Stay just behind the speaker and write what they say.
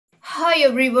Hi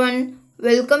everyone,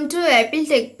 welcome to Apple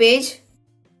Tech page.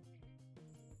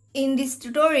 In this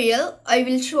tutorial, I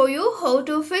will show you how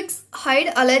to fix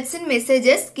hide alerts in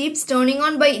messages keeps turning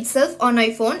on by itself on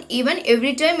iPhone even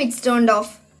every time it's turned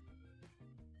off.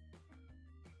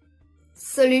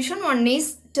 Solution 1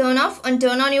 is turn off and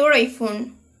turn on your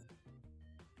iPhone.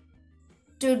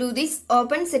 To do this,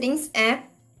 open Settings app.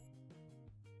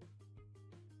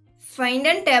 Find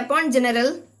and tap on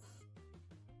General.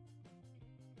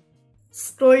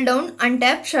 Scroll down and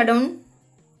tap Shutdown.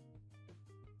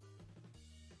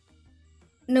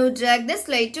 Now drag the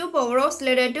slide to power off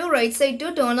slider to right side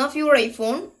to turn off your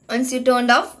iPhone. Once you turned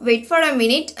off, wait for a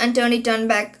minute and turn it on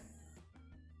back.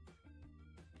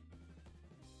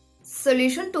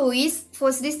 Solution 2 is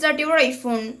first restart your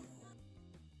iPhone.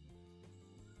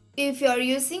 If you are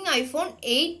using iPhone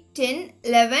 8, 10,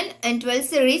 11 and 12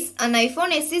 series and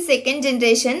iPhone SE second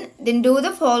generation, then do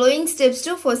the following steps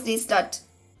to first restart.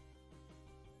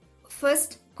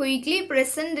 First, quickly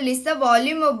press and release the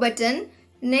volume up button.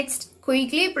 Next,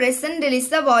 quickly press and release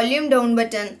the volume down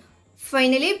button.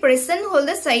 Finally, press and hold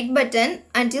the side button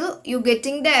until you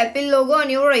getting the Apple logo on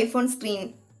your iPhone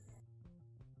screen.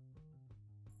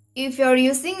 If you are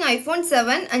using iPhone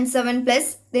 7 and 7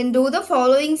 Plus, then do the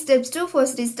following steps to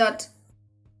first restart.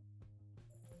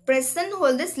 Press and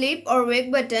hold the sleep or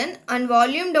wake button and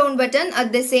volume down button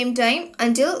at the same time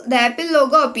until the Apple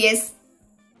logo appears.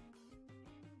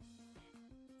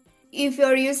 If you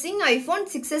are using iPhone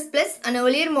 6s Plus and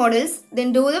earlier models,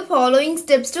 then do the following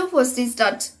steps to first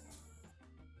restart.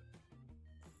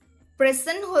 Press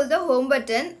and hold the home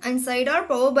button and side or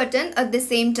power button at the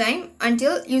same time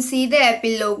until you see the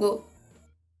Apple logo.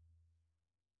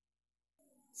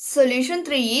 Solution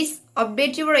 3 is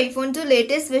update your iPhone to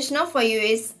latest version of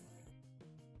iOS.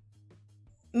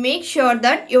 Make sure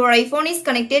that your iPhone is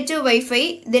connected to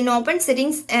Wi-Fi, then open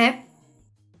Settings app.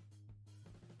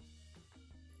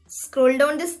 Scroll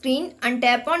down the screen and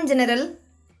tap on General.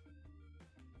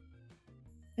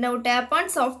 Now tap on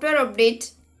Software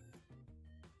Update.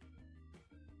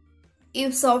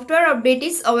 If software update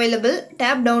is available,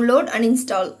 tap Download and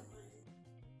install.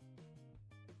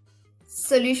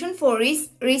 Solution 4 is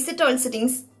reset all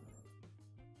settings.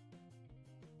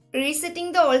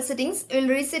 Resetting the all settings will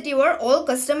reset your all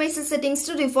customized settings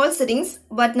to default settings,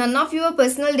 but none of your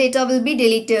personal data will be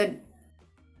deleted.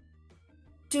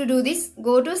 To do this,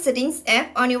 go to Settings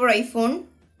app on your iPhone.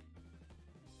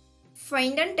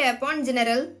 Find and tap on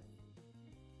General.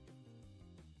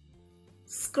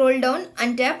 Scroll down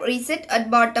and tap Reset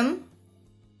at bottom.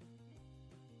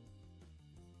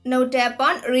 Now tap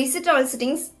on Reset all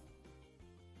settings.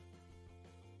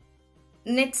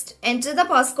 Next, enter the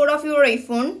passcode of your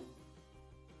iPhone.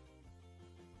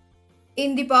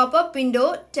 In the pop-up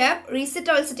window, tap Reset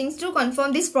all settings to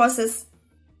confirm this process.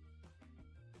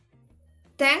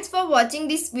 Thanks for watching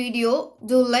this video.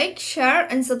 Do like, share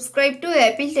and subscribe to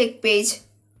Apple Tech page.